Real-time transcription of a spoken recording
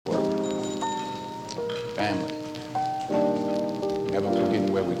family. Never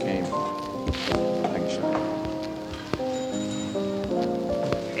forgetting where we came from. Thank you, Sean.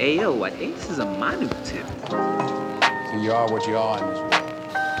 Hey yo, I think this is a Manu tip. See, you are what you are in this world.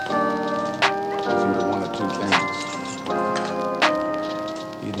 It's either one or two things.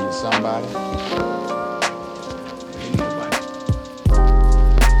 Either you're somebody